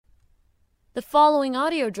The following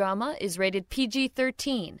audio drama is rated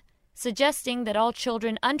PG-13, suggesting that all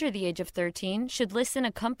children under the age of 13 should listen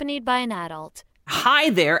accompanied by an adult. Hi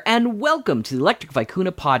there, and welcome to the Electric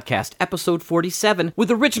Vicuna Podcast, episode 47,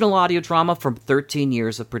 with original audio drama from 13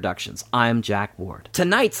 years of productions. I'm Jack Ward.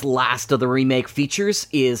 Tonight's last of the remake features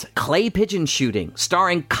is Clay Pigeon Shooting,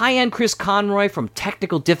 starring Cayenne Chris Conroy from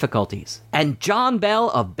Technical Difficulties, and John Bell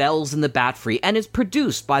of Bells in the Bat Free, and is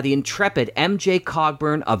produced by the intrepid MJ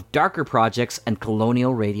Cogburn of Darker Projects and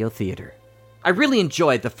Colonial Radio Theatre. I really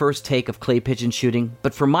enjoyed the first take of Clay Pigeon Shooting,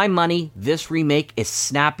 but for my money, this remake is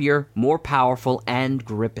snappier, more powerful, and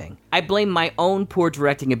gripping. I blame my own poor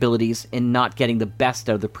directing abilities in not getting the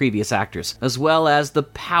best out of the previous actors, as well as the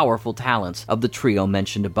powerful talents of the trio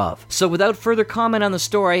mentioned above. So without further comment on the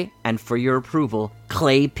story, and for your approval,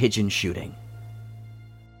 Clay Pigeon Shooting.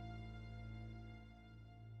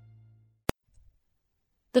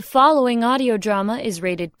 The following audio drama is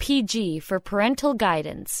rated PG for parental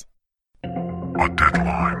guidance. A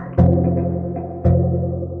deadline.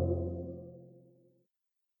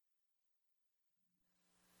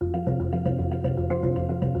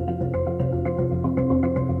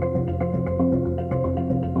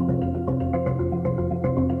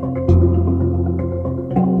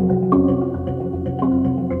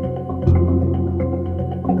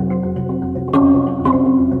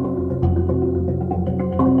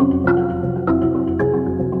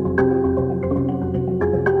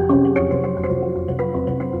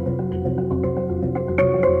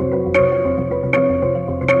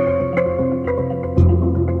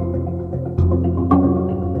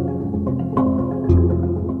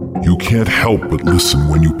 Can't help but listen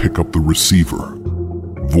when you pick up the receiver.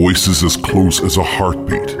 Voices as close as a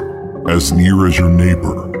heartbeat, as near as your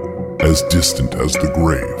neighbor, as distant as the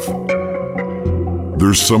grave.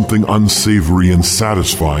 There's something unsavory and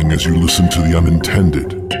satisfying as you listen to the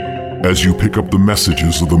unintended, as you pick up the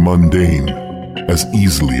messages of the mundane as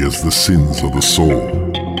easily as the sins of the soul.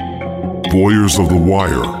 Voyeurs of the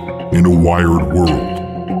wire in a wired world,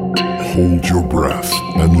 hold your breath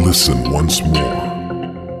and listen once more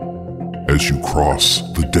as you cross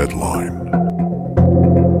the deadline.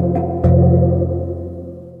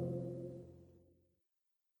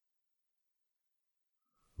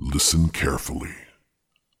 Listen carefully.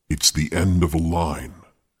 It's the end of a line,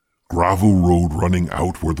 gravel road running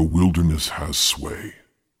out where the wilderness has sway.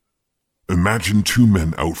 Imagine two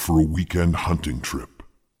men out for a weekend hunting trip.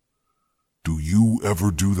 Do you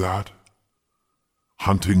ever do that?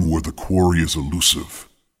 Hunting where the quarry is elusive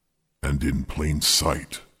and in plain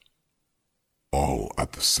sight. All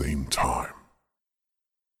at the same time.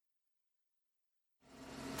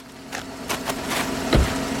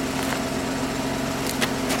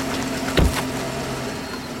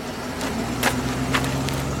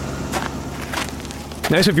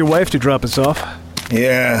 Nice of your wife to drop us off.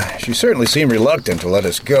 Yeah, she certainly seemed reluctant to let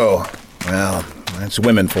us go. Well, that's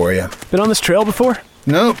women for you. Been on this trail before?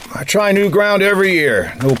 Nope, I try new ground every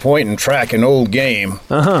year. No point in tracking old game.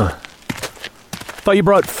 Uh-huh. Thought you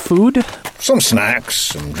brought food? Some snacks,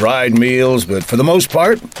 some dried meals, but for the most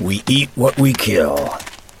part, we eat what we kill.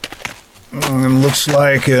 Looks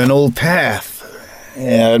like an old path.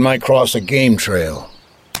 Yeah, it might cross a game trail.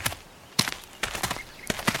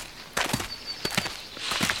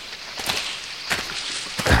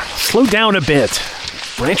 Slow down a bit.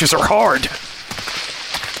 Branches are hard.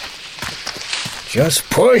 Just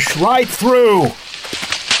push right through.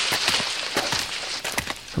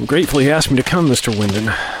 I'm grateful he asked me to come, Mr.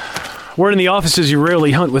 Wyndon. Word in the office is you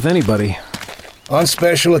rarely hunt with anybody. On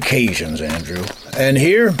special occasions, Andrew. And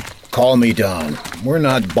here, call me Don. We're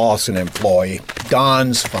not boss and employee.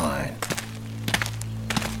 Don's fine.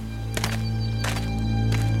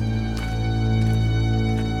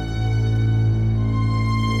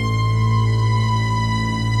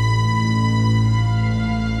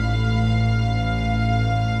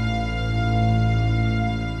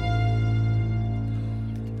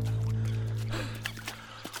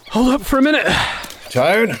 Hold up for a minute.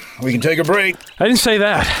 Tired? We can take a break. I didn't say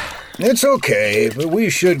that. It's okay, but we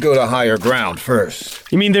should go to higher ground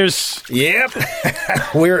first. You mean there's... Yep.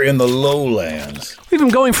 We're in the lowlands. We've been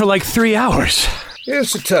going for like 3 hours.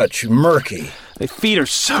 It's a touch murky. My feet are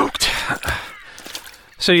soaked.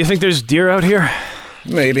 So you think there's deer out here?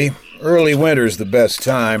 Maybe. Early winter's the best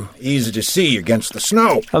time. Easy to see against the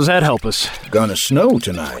snow. How's that help us? Gonna snow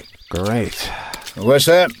tonight. Great. What's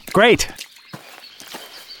that? Great.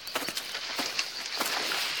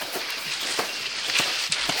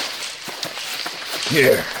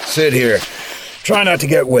 Here, sit here. Try not to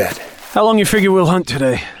get wet. How long you figure we'll hunt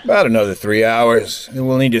today? About another 3 hours, and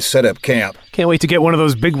we'll need to set up camp. Can't wait to get one of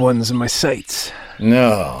those big ones in my sights.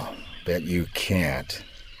 No, Bet you can't.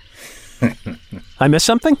 I missed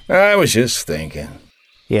something? I was just thinking.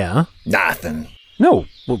 Yeah? Nothing. No.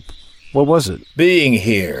 What was it? Being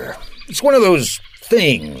here. It's one of those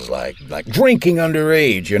things, like drinking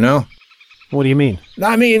underage, you know? What do you mean?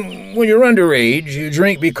 I mean, when you're underage, you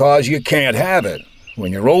drink because you can't have it.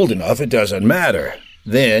 When you're old enough, it doesn't matter.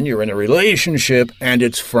 Then you're in a relationship and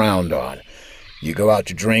it's frowned on. You go out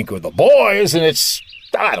to drink with the boys and it's,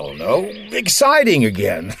 I don't know, exciting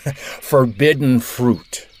again. Forbidden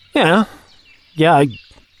fruit. Yeah, I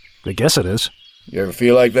guess it is. You ever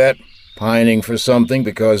feel like that? Pining for something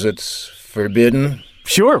because it's forbidden?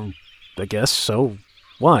 Sure, I guess so.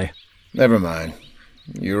 Why? Never mind.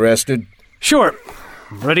 You rested? Sure.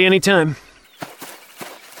 Ready anytime.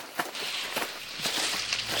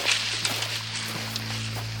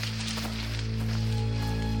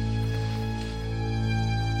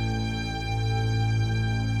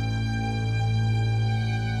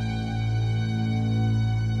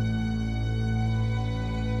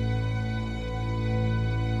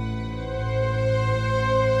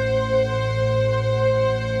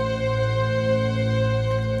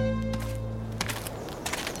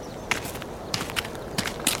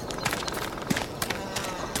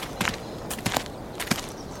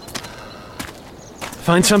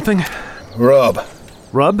 Find something? Rub.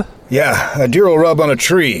 Rub? Yeah, a deer will rub on a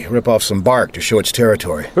tree, rip off some bark to show its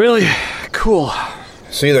territory. Really? Cool.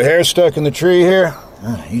 See the hair stuck in the tree here?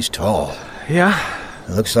 He's tall. Yeah?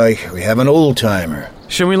 It looks like we have an old-timer.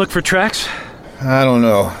 Should we look for tracks? I don't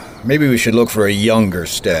know. Maybe we should look for a younger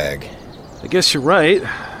stag. I guess you're right.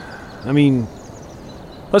 I mean,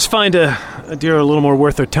 let's find a deer a little more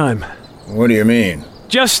worth our time. What do you mean?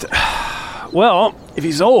 Just, well, if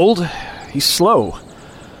he's old, he's slow.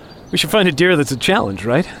 We should find a deer that's a challenge,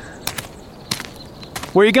 right?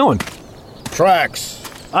 Where are you going? Tracks.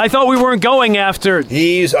 I thought we weren't going after...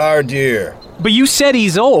 He's our deer. But you said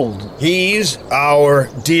he's old. He's our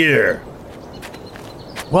deer.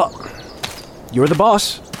 Well, you're the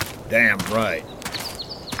boss. Damn right.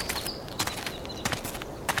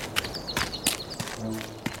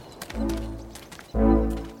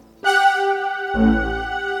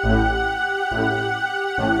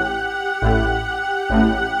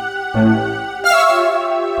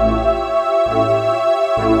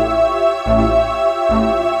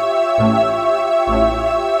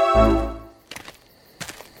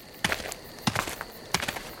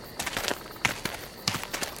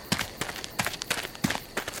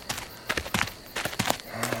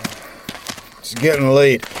 It's getting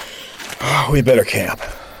late. We better camp.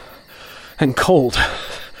 And cold.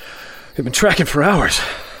 We've been tracking for hours.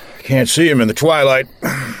 Can't see him in the twilight.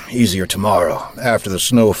 Easier tomorrow, after the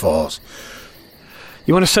snow falls.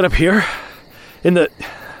 You want to set up here? In the...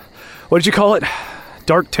 what did you call it?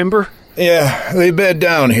 Dark timber? Yeah, they bed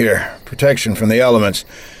down here. Protection from the elements.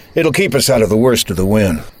 It'll keep us out of the worst of the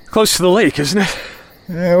wind. Close to the lake, isn't it?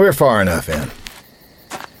 Yeah, we're far enough in.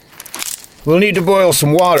 We'll need to boil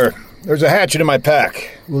some water. There's a hatchet in my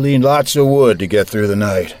pack. We'll need lots of wood to get through the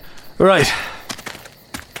night. Right.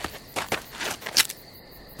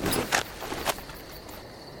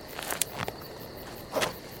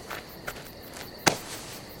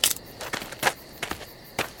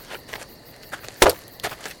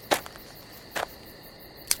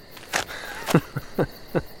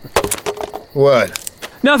 What?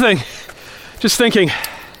 Nothing. Just thinking.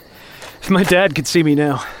 If my dad could see me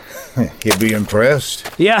now. He'd be impressed.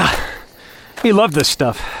 Yeah. He loved this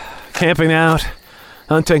stuff. Camping out,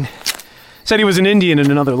 hunting. Said he was an Indian in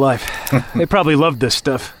another life. They probably loved this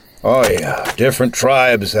stuff. Oh yeah, different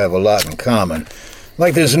tribes have a lot in common.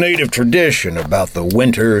 Like this native tradition about the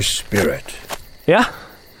winter spirit. Yeah?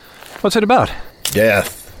 What's it about?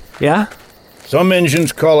 Death. Yeah? Some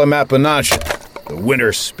Injuns call him Appalachia, the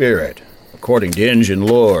winter spirit. According to Injun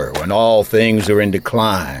lore, when all things are in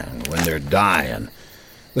decline, when they're dying.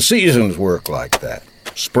 The seasons work like that.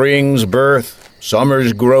 Spring's birth,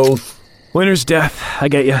 summer's growth. Winter's death, I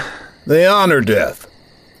get you. They honor death.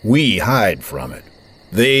 We hide from it.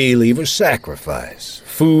 They leave a sacrifice,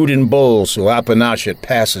 food in bowls so Appalachia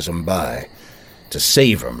passes them by, to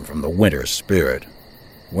save them from the winter spirit.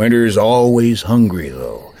 Winter's always hungry,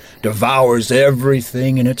 though, devours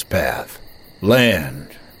everything in its path.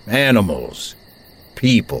 Land, animals,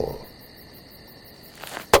 people.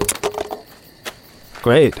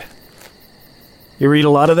 Great. You read a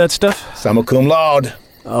lot of that stuff? Summa cum laude.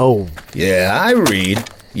 Oh. Yeah, I read.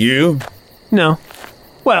 You? No.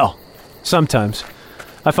 Well, sometimes.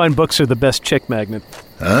 I find books are the best chick magnet.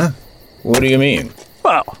 Huh? What do you mean?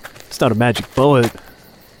 Well, it's not a magic bullet.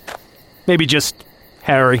 Maybe just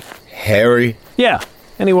Harry. Harry? Yeah.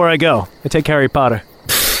 Anywhere I go, I take Harry Potter.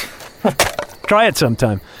 Try it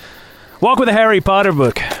sometime. Walk with a Harry Potter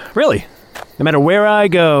book. Really. No matter where I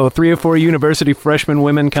go, 3 or 4 university freshman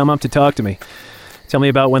women come up to talk to me. Tell me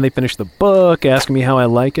about when they finished the book, asking me how I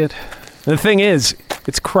like it. And the thing is,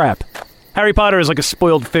 it's crap. Harry Potter is like a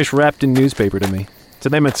spoiled fish wrapped in newspaper to me. To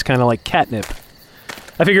them, it's kind of like catnip.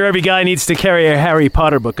 I figure every guy needs to carry a Harry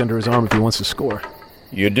Potter book under his arm if he wants to score.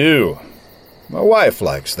 You do. My wife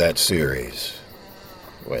likes that series.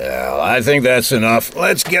 Well, I think that's enough.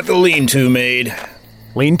 Let's get the lean-to made.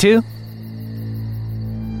 Lean-to?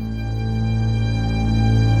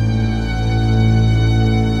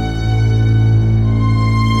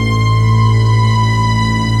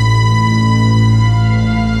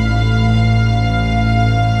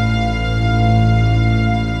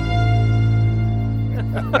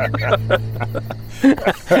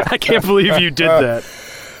 I can't believe you did that.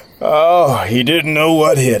 Oh, he didn't know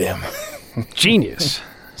what hit him. Genius.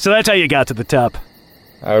 So that's how you got to the top.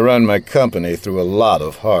 I run my company through a lot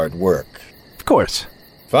of hard work. Of course.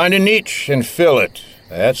 Find a niche and fill it.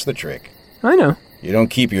 That's the trick. I know. You don't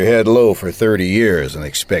keep your head low for 30 years and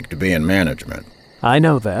expect to be in management. I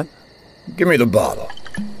know that. Give me the bottle.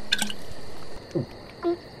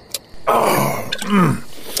 Oh,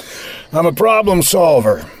 I'm a problem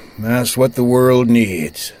solver. That's what the world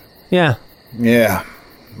needs. Yeah. Yeah.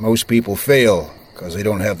 Most people fail because they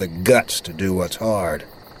don't have the guts to do what's hard.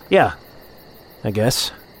 Yeah. I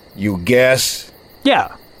guess. You guess?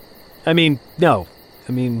 Yeah. No.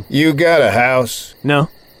 You got a house? No.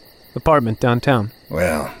 Apartment downtown.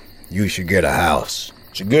 Well, you should get a house.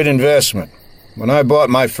 It's a good investment. When I bought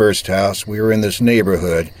my first house, we were in this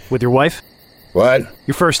neighborhood. With your wife? What?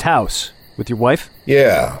 Your first house. With your wife?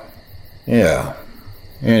 Yeah.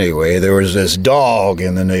 Anyway, there was this dog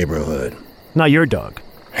in the neighborhood. Not your dog.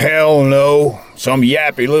 Hell no. Some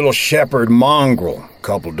yappy little shepherd mongrel, a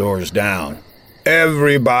couple doors down.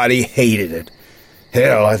 Everybody hated it.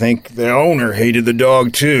 Hell, I think the owner hated the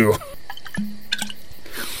dog too.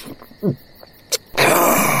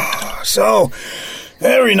 So,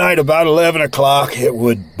 every night about 11 o'clock, it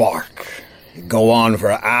would bark. It'd go on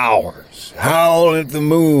for hours, howl at the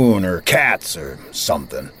moon or cats or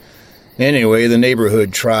something. Anyway, the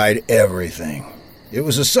neighborhood tried everything. It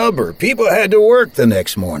was a suburb. People had to work the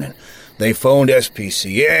next morning. They phoned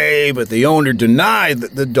SPCA, but the owner denied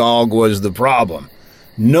that the dog was the problem.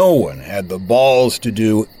 No one had the balls to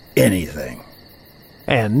do anything.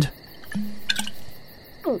 And?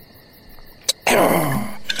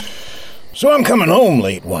 So I'm coming home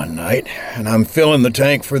late one night, and I'm filling the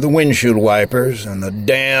tank for the windshield wipers, and the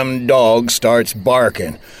damn dog starts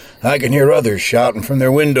barking. I can hear others shouting from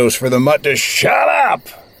their windows for the mutt to shut up.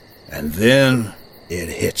 And then it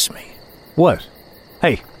hits me. What?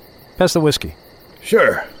 Hey, pass the whiskey.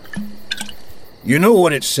 Sure. You know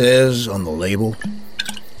what it says on the label?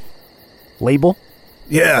 Label?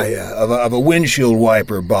 Yeah, of a windshield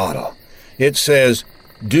wiper bottle. It says,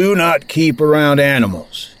 "Do not keep around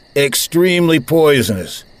animals. Extremely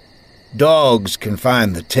poisonous. Dogs can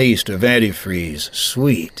find the taste of antifreeze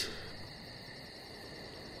sweet."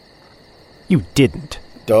 You didn't.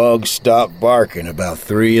 Dog stopped barking about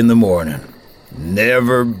 3 in the morning.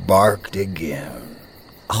 Never barked again.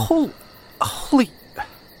 Holy...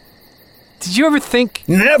 Did you ever think...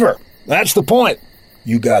 Never! That's the point.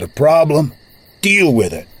 You got a problem, deal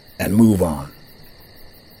with it, and move on.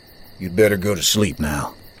 You'd better go to sleep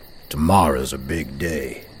now. Tomorrow's a big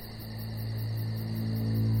day.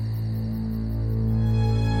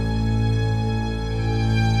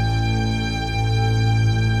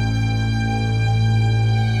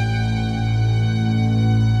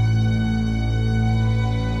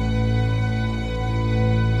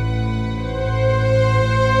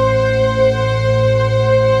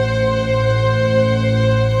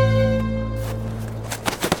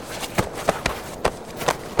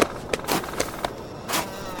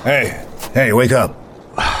 Hey, wake up.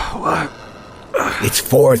 What? It's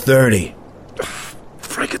 4:30.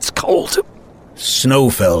 Frick, it's cold. Snow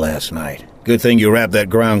fell last night. Good thing you wrapped that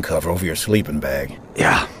ground cover over your sleeping bag.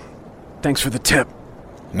 Yeah. Thanks for the tip.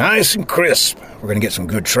 Nice and crisp. We're gonna get some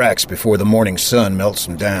good tracks before the morning sun melts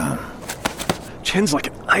them down. Chin's like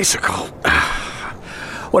an icicle.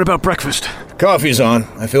 What about breakfast? Coffee's on.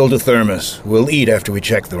 I filled a thermos. We'll eat after we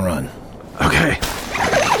check the run. Okay.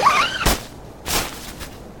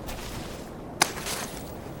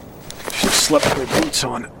 Slept with my boots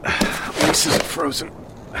on. Laces are frozen.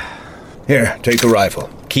 Here, take the rifle.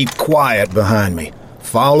 Keep quiet behind me.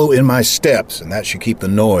 Follow in my steps, and that should keep the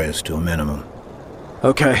noise to a minimum.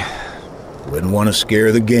 Okay. Wouldn't want to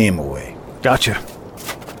scare the game away. Gotcha.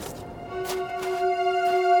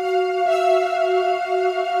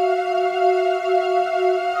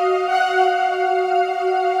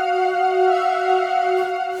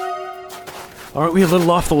 Aren't we a little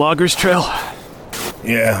off the loggers trail?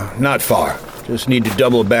 Yeah, not far. Just need to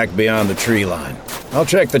double back beyond the tree line. I'll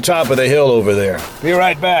check the top of the hill over there. Be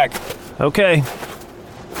right back. Okay.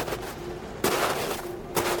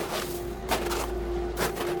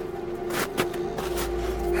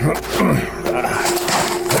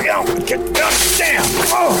 Damn!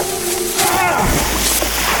 Oh!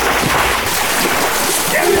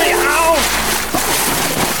 Get me out!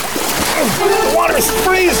 The water's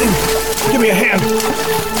freezing! Give me a hand.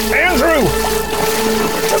 Andrew!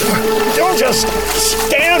 Don't just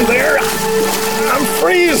stand there! I'm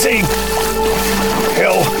freezing!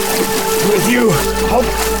 Hell, with you, I'll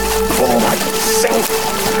pull myself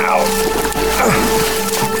out.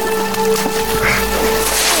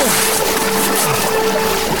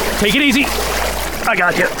 Take it easy. I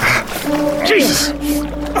got you. Jesus!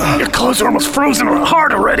 Your clothes are almost frozen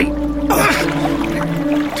hard already.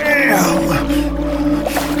 Damn!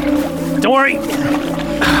 Don't worry.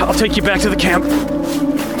 I'll take you back to the camp.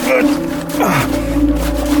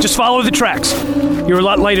 Just follow the tracks. You're a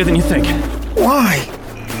lot lighter than you think. Why?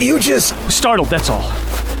 You just... Startled, that's all.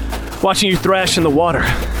 Watching you thrash in the water.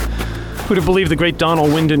 Who'd have believed the great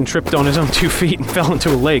Donald Wyndon tripped on his own 2 feet and fell into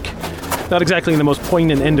a lake? Not exactly the most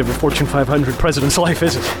poignant end of a Fortune 500 president's life,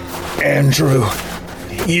 is it? Andrew,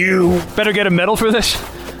 you... Better get a medal for this?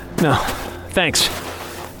 No, thanks.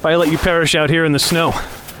 If I let you perish out here in the snow,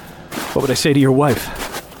 what would I say to your wife?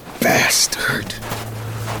 Bastard.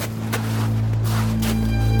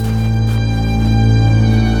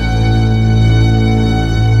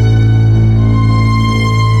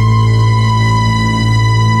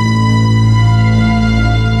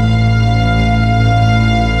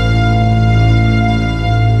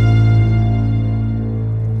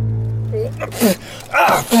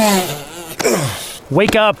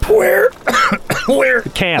 Wake up! Where? Where?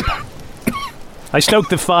 Camp. I stoked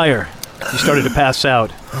the fire. You started to pass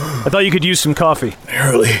out. I thought you could use some coffee.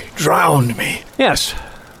 Nearly drowned me. Yes,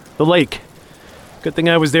 the lake. Good thing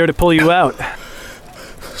I was there to pull you out.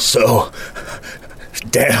 So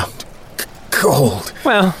damned cold.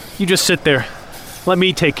 Well, you just sit there. Let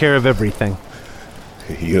me take care of everything.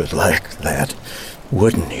 You'd like that,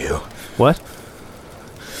 wouldn't you? What?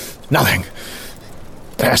 Nothing.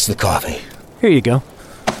 Pass the coffee. Here you go.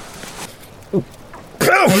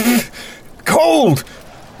 Cold!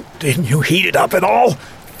 Didn't you heat it up at all?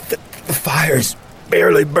 The fire's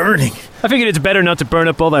barely burning. I figured it's better not to burn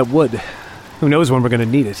up all that wood. Who knows when we're going to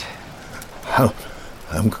need it.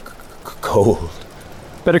 I'm cold.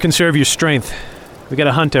 Better conserve your strength. We got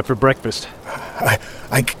to hunt after breakfast.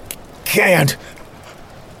 I can't.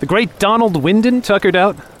 The great Donald Wyndon tuckered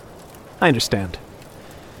out? I understand.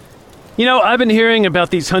 You know, I've been hearing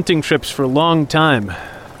about these hunting trips for a long time.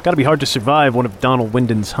 Gotta be hard to survive one of Donald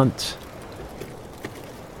Wyndon's hunts.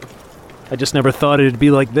 I just never thought it'd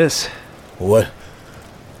be like this. What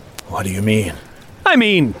do you mean? I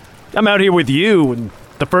mean, I'm out here with you, and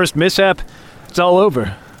the first mishap, it's all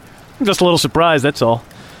over. I'm just a little surprised, that's all.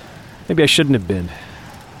 Maybe I shouldn't have been.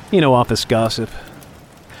 You know, office gossip.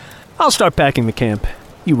 I'll start packing the camp.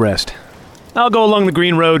 You rest. I'll go along the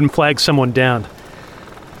green road and flag someone down.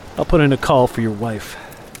 I'll put in a call for your wife.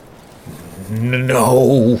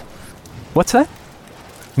 No. What's that?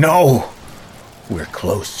 No. We're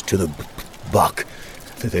close to the buck.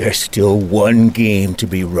 There's still one game to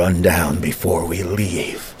be run down before we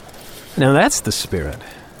leave. Now that's the spirit.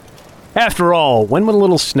 After all, when would a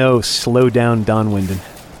little snow slow down Don Wyndon?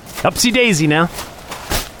 Upsy-daisy now.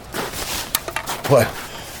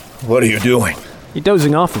 What are you doing? You're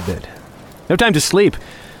dozing off a bit. No time to sleep.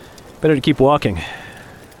 Better to keep walking.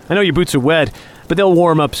 I know your boots are wet, but they'll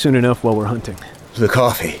warm up soon enough while we're hunting. The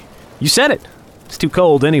coffee. You said it. It's too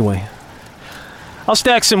cold anyway. I'll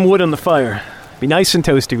stack some wood on the fire. Be nice and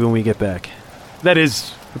toasty when we get back. That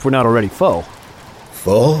is, if we're not already full.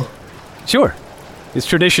 Full? Sure. It's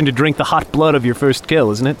tradition to drink the hot blood of your first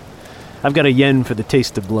kill, isn't it? I've got a yen for the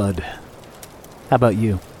taste of blood. How about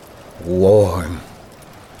you? Warm.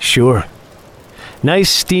 Sure. Nice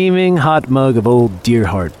steaming hot mug of old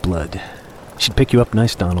Deerheart blood. Should pick you up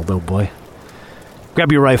nice, Donald, old boy.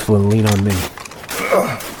 Grab your rifle and lean on me.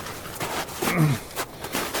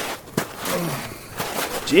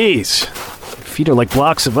 Jeez. Your feet are like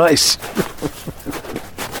blocks of ice.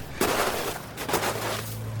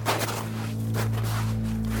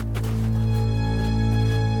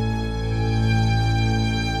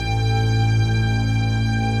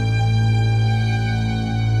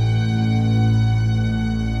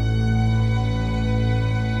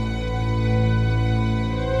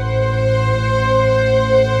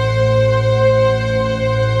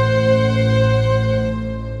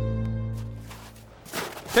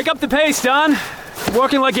 Pick up the pace, Don. You're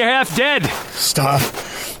walking like you're half dead. Stop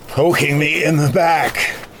poking me in the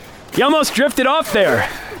back. You almost drifted off there.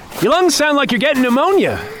 Your lungs sound like you're getting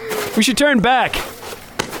pneumonia. We should turn back.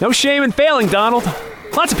 No shame in failing, Donald.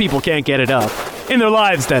 Lots of people can't get it up. In their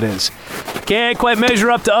lives, that is. Can't quite measure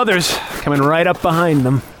up to others, coming right up behind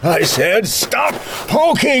them. I said stop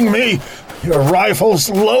poking me! Your rifle's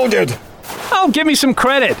loaded. Oh, give me some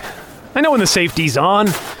credit. I know when the safety's on.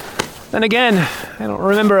 Then again, I don't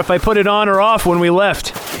remember if I put it on or off when we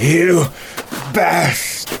left. You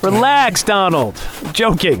bastard. Relax, Donald. I'm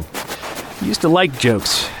joking. I used to like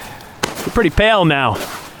jokes. You're pretty pale now.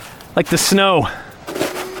 Like the snow. I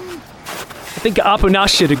think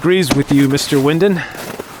Apunashit agrees with you, Mr. Winden.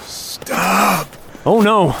 Stop. Oh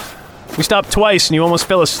no. We stopped twice and you almost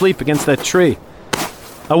fell asleep against that tree.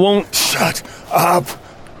 I won't... Shut up.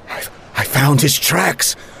 I found his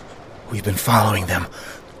tracks. We've been following them.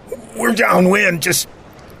 We're downwind. Just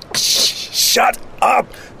shut up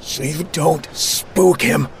so you don't spook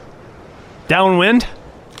him. Downwind?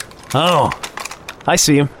 Oh, I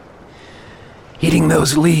see him. Eating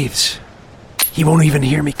those leaves. He won't even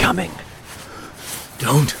hear me coming.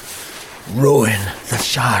 Don't ruin the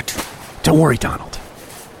shot. Don't worry, Donald.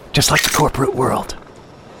 Just like the corporate world.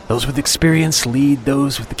 Those with experience lead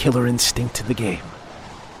those with the killer instinct to the game.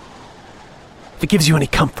 If it gives you any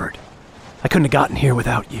comfort, I couldn't have gotten here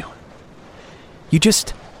without you. You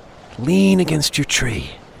just lean against your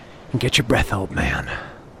tree and get your breath, old man.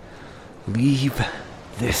 Leave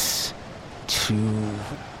this to...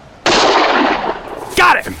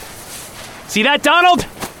 Got him! See that, Donald?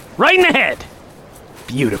 Right in the head.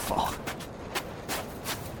 Beautiful.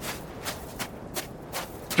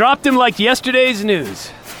 Dropped him like yesterday's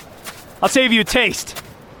news. I'll save you a taste.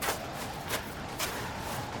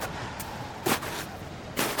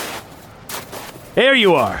 There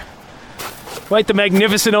you are. Quite the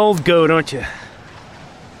magnificent old goat, aren't you?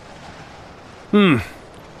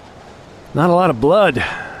 Not a lot of blood.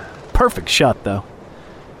 Perfect shot, though.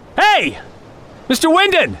 Hey! Mr.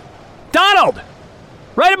 Winden! Donald!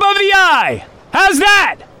 Right above the eye! How's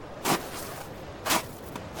that?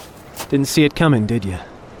 Didn't see it coming, did you?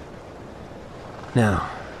 Now,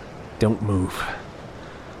 don't move.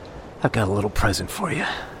 I've got a little present for you.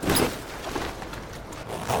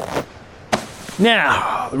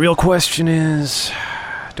 Now, the real question is,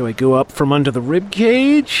 do I go up from under the rib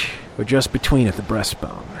cage or just between at the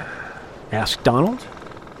breastbone? Ask Donald.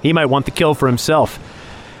 He might want the kill for himself.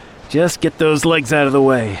 Just get those legs out of the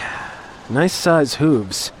way. Nice size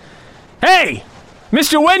hooves. Hey!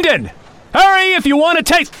 Mr. Winden! Hurry if you want to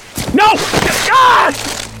taste... No! Ah!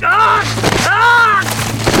 Ah! Ah!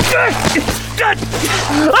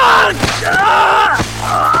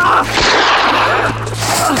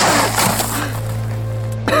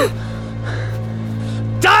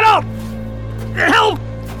 Donald! Help!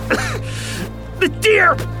 The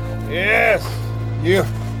deer! Yes, you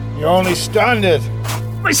only stunned it.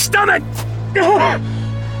 My stomach!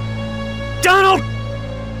 Donald!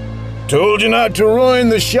 Told you not to ruin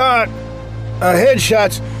the shot. A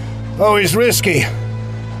headshot's always risky.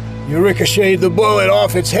 You ricocheted the bullet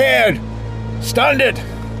off its head. Stunned it.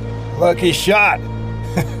 Lucky shot.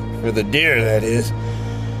 For the deer, that is.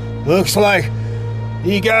 Looks like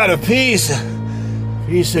he got a piece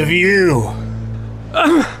of you.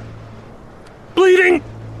 Bleeding!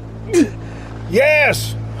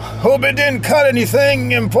 Yes. Hope it didn't cut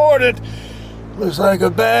anything important. Looks like a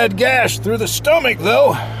bad gash through the stomach,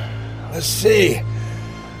 though. Let's see.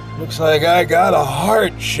 Looks like I got a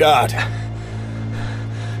heart shot.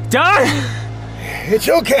 Don? It's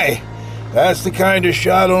okay. That's the kind of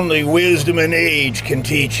shot only wisdom and age can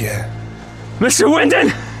teach you. Mr.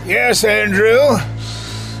 Winden? Yes, Andrew?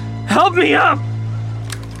 Help me up!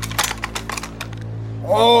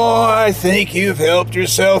 Oh, I think you've helped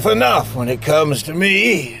yourself enough when it comes to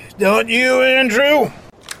me. Don't you, Andrew?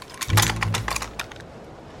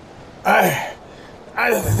 I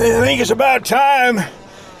think it's about time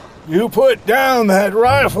you put down that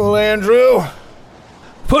rifle, Andrew.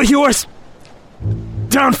 Put yours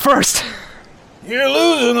down first. You're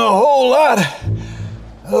losing a whole lot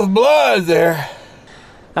of blood there.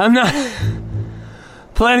 I'm not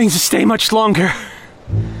planning to stay much longer.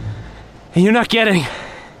 And you're not getting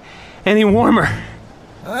any warmer.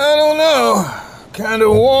 I don't know. Kind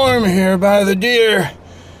of warm here by the deer.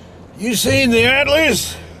 You seen the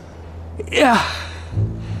antlers? Yeah.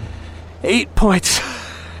 8 points.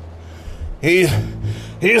 He's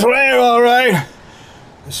laying all right.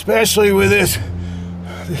 Especially with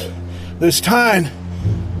this tine.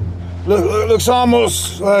 Looks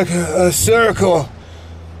almost like a circle.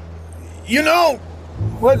 You know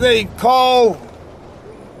what they call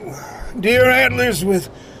deer antlers with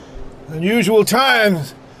unusual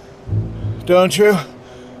times, don't you,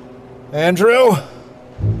 Andrew?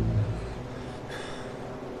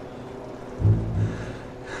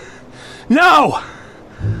 No!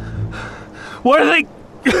 What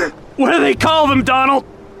do they call them, Donald?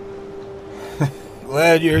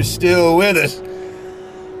 Glad you're still with us.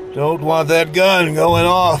 Don't want that gun going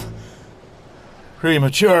off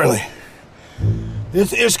prematurely.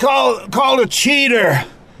 It's called a cheater.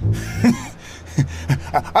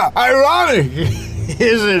 Ironic,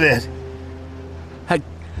 isn't it?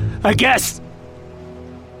 I guess.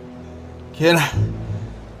 Can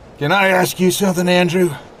I ask you something,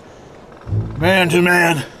 Andrew? Man to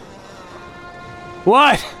man.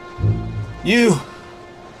 What? You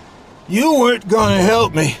weren't gonna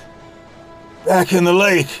help me back in the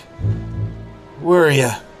lake, were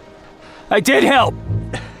you? I did help.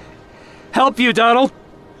 Help you, Donald.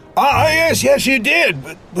 Yes, you did,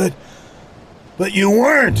 but you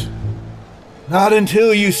weren't. Not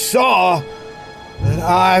until you saw that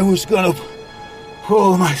I was gonna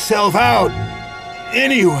pull myself out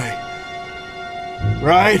anyway.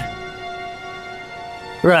 Right?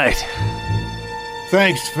 Right.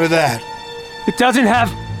 Thanks for that. It doesn't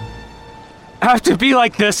have to be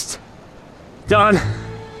like this, Don.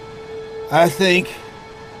 I think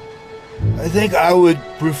I would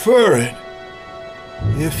prefer it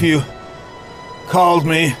if you called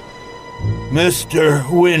me Mr.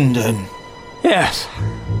 Wyndon. Yes.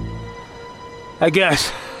 I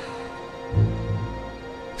guess.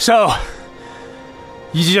 So,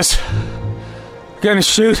 you just gonna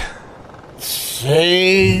shoot?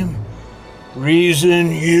 Same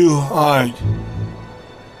reason you aren't.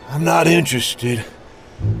 I'm not interested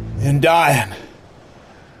in dying.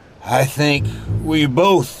 I think we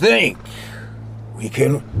both think we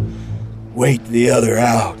can wait the other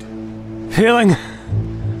out. Feeling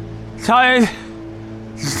tired,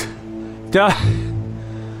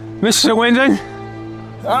 Mr. Wyndon?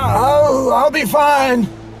 I'll be fine.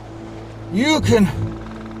 You can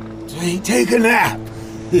take a nap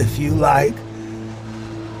if you like.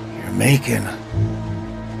 You're making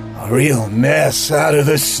a real mess out of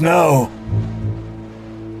the snow.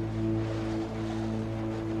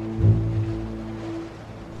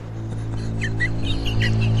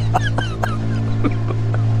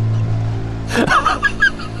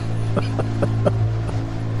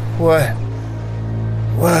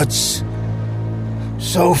 What's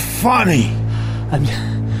so funny?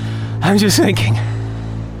 I'm just thinking.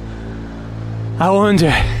 I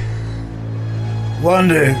wonder.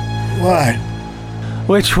 Wonder what?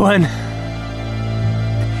 Which one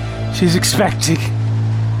she's expecting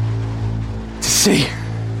to see.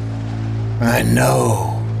 I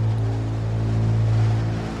know.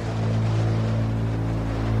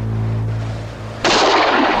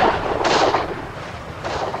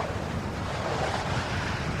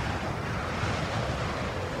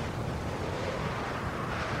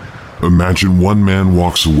 Imagine one man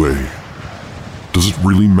walks away. Does it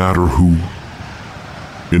really matter who?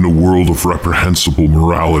 In a world of reprehensible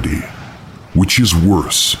morality, which is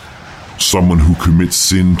worse? Someone who commits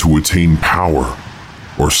sin to attain power,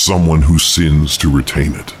 or someone who sins to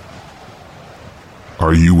retain it?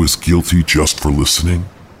 Are you as guilty just for listening?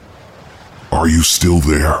 Are you still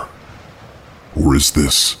there? Or is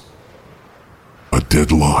this a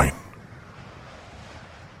deadline?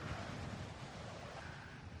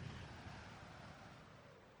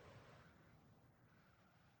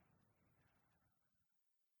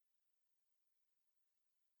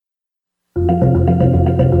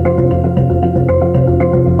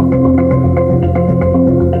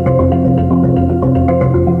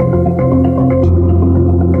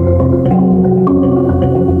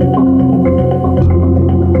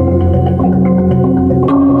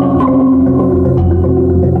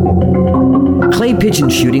 Clay Pigeon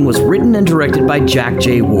Shooting was written and directed by Jack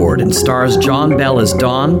J. Ward and stars John Bell as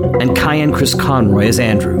Don and Cayenne Chris Conroy as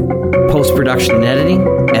Andrew. Post-production and editing,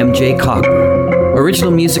 MJ Cochran.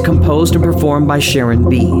 Original music composed and performed by Sharon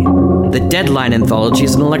B. The Deadline Anthology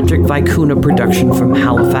is an Electric Vicuna production from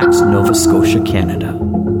Halifax, Nova Scotia, Canada.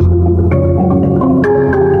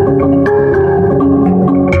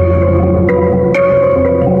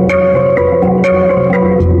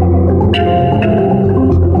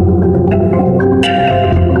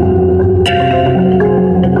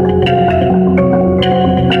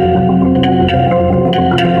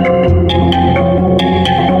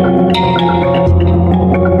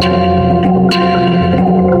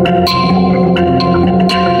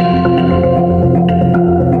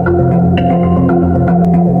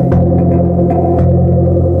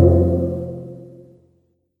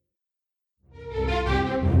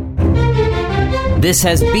 This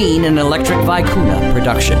has been an Electric Vicuna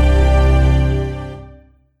production.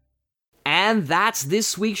 And that's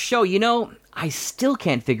this week's show. You know, I still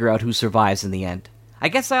can't figure out who survives in the end. I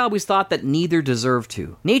guess I always thought that neither deserved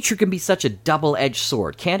to. Nature can be such a double-edged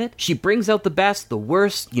sword, can't it? She brings out the best, the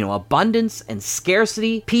worst, abundance and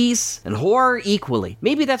scarcity, peace and horror equally.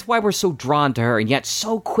 Maybe that's why we're so drawn to her and yet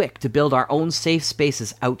so quick to build our own safe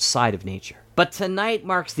spaces outside of nature. But tonight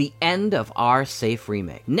marks the end of our safe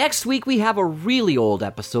remake. Next week, we have a really old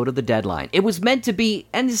episode of The Deadline. It was meant to be,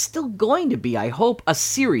 and is still going to be, I hope, a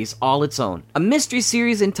series all its own. A mystery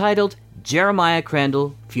series entitled Jeremiah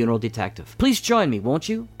Crandall, Funeral Detective. Please join me, won't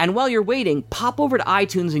you? And while you're waiting, pop over to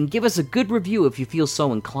iTunes and give us a good review if you feel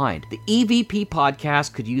so inclined. The EVP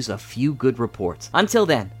podcast could use a few good reports. Until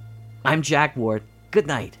then, I'm Jack Ward. Good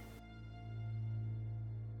night.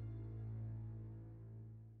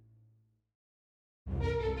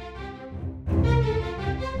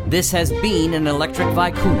 This has been an Electric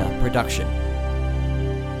Vicuna production.